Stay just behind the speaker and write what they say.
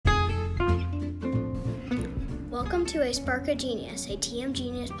Welcome to A Spark of Genius, a TM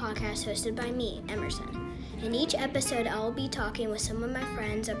Genius podcast hosted by me, Emerson. In each episode, I will be talking with some of my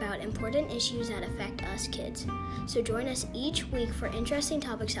friends about important issues that affect us kids. So join us each week for interesting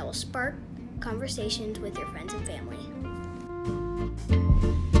topics that will spark conversations with your friends and family.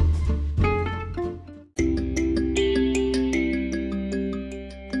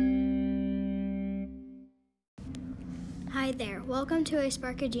 Hi there, welcome to A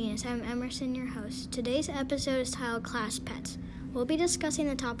Spark of Genius. I'm Emerson, your host. Today's episode is titled Class Pets. We'll be discussing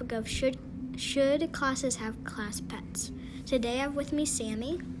the topic of should classes have class pets. Today I have with me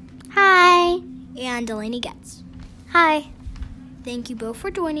Sammy. Hi. And Delaney Getz. Hi. Thank you both for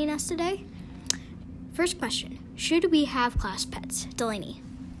joining us today. First question, should we have class pets? Delaney.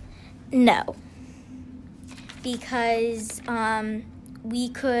 No. Because we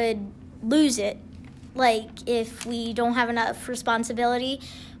could lose it. Like, if we don't have enough responsibility,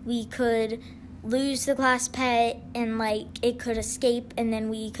 we could lose the class pet and, it could escape, and then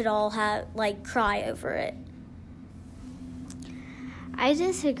we could all cry over it. I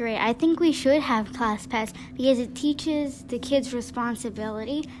disagree. I think we should have class pets because it teaches the kids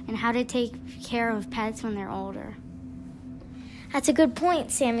responsibility and how to take care of pets when they're older. That's a good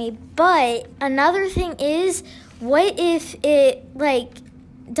point, Sammy. But another thing is, what if it,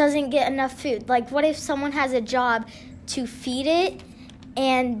 doesn't get enough food? What if someone has a job to feed it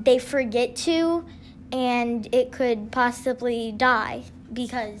and they forget to, and it could possibly die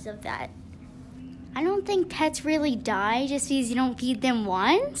because of that? I don't think pets really die just because you don't feed them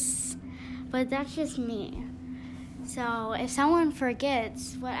once, but that's just me. So if someone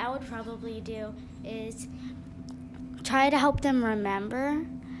forgets, what I would probably do is try to help them remember.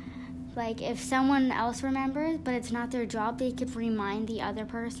 If someone else remembers, but it's not their job, they could remind the other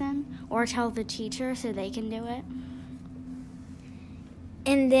person or tell the teacher so they can do it.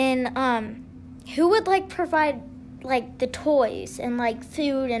 And then, who would, provide, the toys and,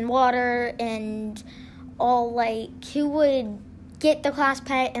 food and water and all, who would get the class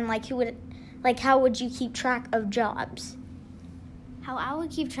pet and, who would, how would you keep track of jobs? How I would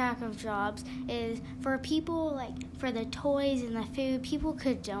keep track of jobs is for people, for the toys and the food, people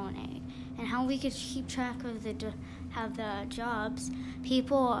could donate. And how we could keep track of the jobs,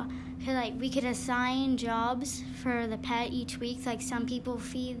 people could, we could assign jobs for the pet each week. Some people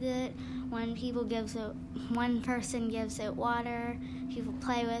feed it, one person gives it water, people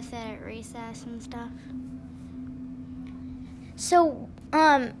play with it at recess and stuff. So,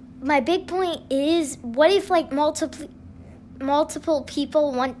 my big point is, what if, multiple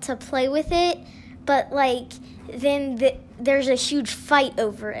people want to play with it, but then there's a huge fight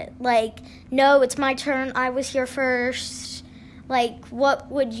over it. No, it's my turn, I was here first.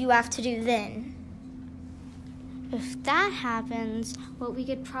 What would you have to do then? If that happens, what we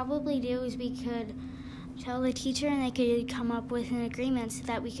could probably do is we could tell the teacher and they could come up with an agreement so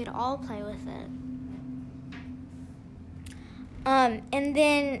that we could all play with it. And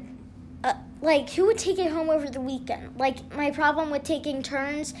then who would take it home over the weekend? My problem with taking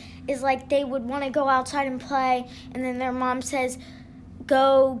turns is, they would want to go outside and play, and then their mom says,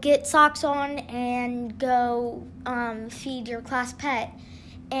 go get socks on and go feed your class pet.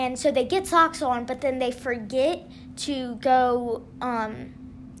 And so they get socks on, but then they forget to go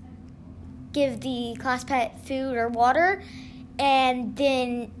give the class pet food or water, and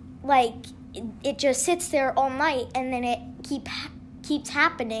then, it just sits there all night, and then it keeps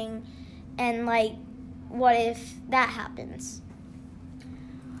happening. And, what if that happens?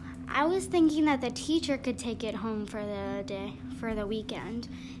 I was thinking that the teacher could take it home for the weekend.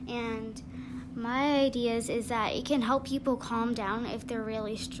 And my idea is that it can help people calm down if they're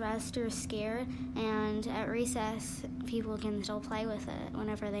really stressed or scared. And at recess, people can still play with it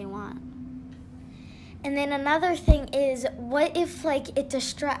whenever they want. And then another thing is, what if, it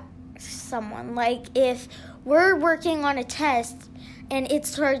distracts someone? If we're working on a test and it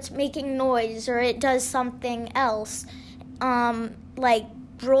starts making noise or it does something else,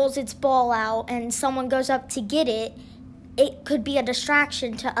 rolls its ball out and someone goes up to get it, it could be a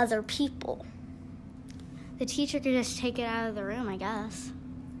distraction to other people. The teacher could just take it out of the room, I guess.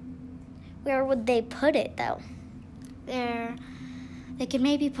 Where would they put it, though? They could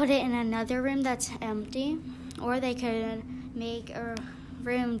maybe put it in another room that's empty, or they could make a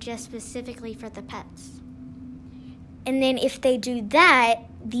room just specifically for the pets. And then if they do that,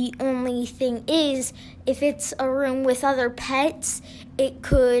 the only thing is, if it's a room with other pets, it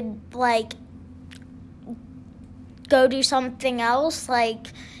could, go do something else,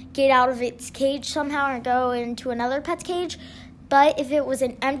 get out of its cage somehow or go into another pet's cage. But if it was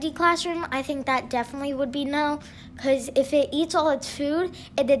an empty classroom, I think that definitely would be no. Because if it eats all its food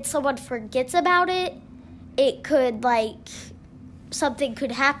and then someone forgets about it, it could, like, something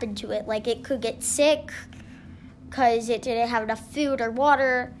could happen to it. Like, it could get sick because it didn't have enough food or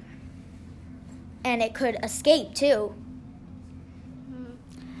water, and it could escape, too.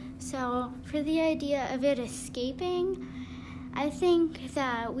 So, for the idea of it escaping, I think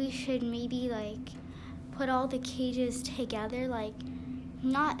that we should maybe, like, put all the cages together, like,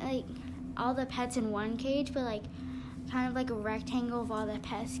 not, like, all the pets in one cage, but, like, kind of like a rectangle of all the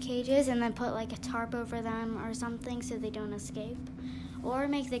pets cages, and then put, like, a tarp over them or something so they don't escape. Or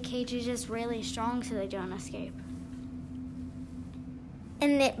make the cages just really strong so they don't escape.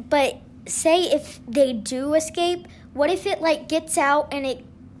 But say if they do escape, what if it, like, gets out and it,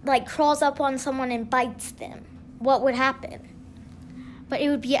 like, crawls up on someone and bites them? What would happen? But it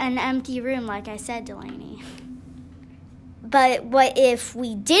would be an empty room, like I said, Delaney. But what if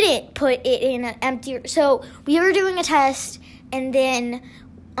we didn't put it in an empty... So we were doing a test, and then,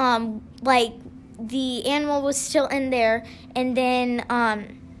 like, the animal was still in there, and then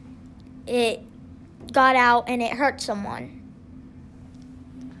it got out and it hurt someone.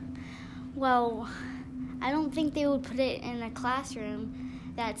 Well, I don't think they would put it in a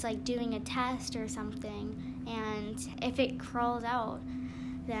classroom that's, like, doing a test or something. And if it crawls out,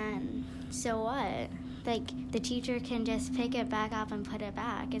 then so what? Like, the teacher can just pick it back up and put it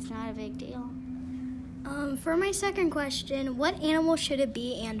back. It's not a big deal. For my second question, what animal should it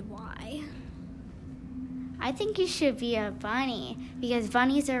be and why? I think it should be a bunny, because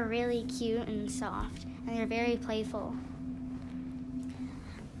bunnies are really cute and soft, and they're very playful.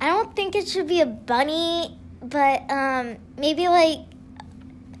 I don't think it should be a bunny, but maybe, like,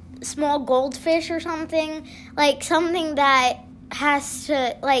 small goldfish or something. Like, something that has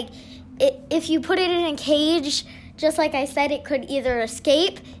to, like, if you put it in a cage, just like I said, it could either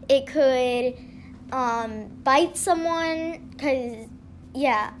escape, it could bite someone, because,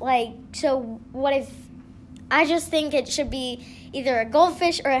 yeah, like, so what if, I just think it should be either a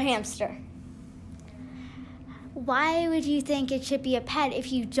goldfish or a hamster. Why would you think it should be a pet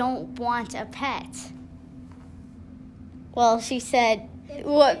if you don't want a pet? Well, she said,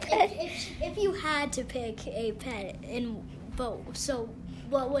 what pet? If you had to pick a pet in both, so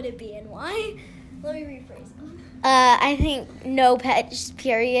what would it be and why? Let me rephrase it. I think no pets,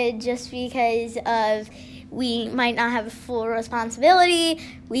 period, just because of we might not have full responsibility.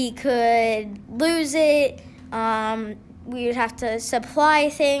 We could lose it. We would have to supply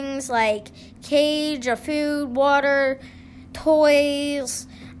things like cage of food, water, toys,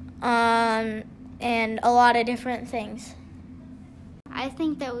 and a lot of different things. I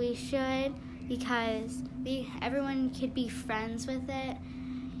think that we should, because everyone could be friends with it,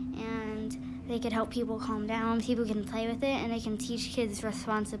 and they could help people calm down. People can play with it, and they can teach kids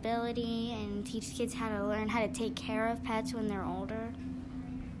responsibility and teach kids how to learn how to take care of pets when they're older.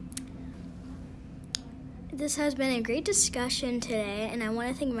 This has been a great discussion today, and I want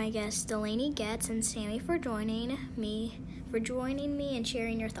to thank my guests Delaney G and Sammy for joining me and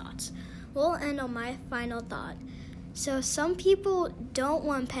sharing your thoughts. We'll end on my final thought. So some people don't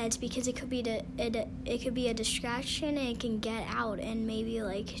want pets because it could be a distraction and it can get out and maybe,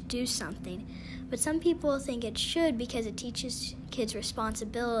 like, do something. But some people think it should because it teaches kids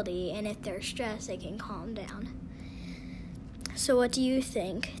responsibility, and if they're stressed, they can calm down. So what do you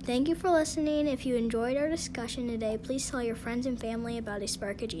think? Thank you for listening. If you enjoyed our discussion today, please tell your friends and family about A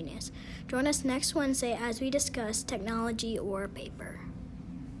Spark of Genius. Join us next Wednesday as we discuss technology or paper.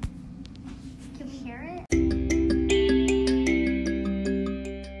 Can we hear it?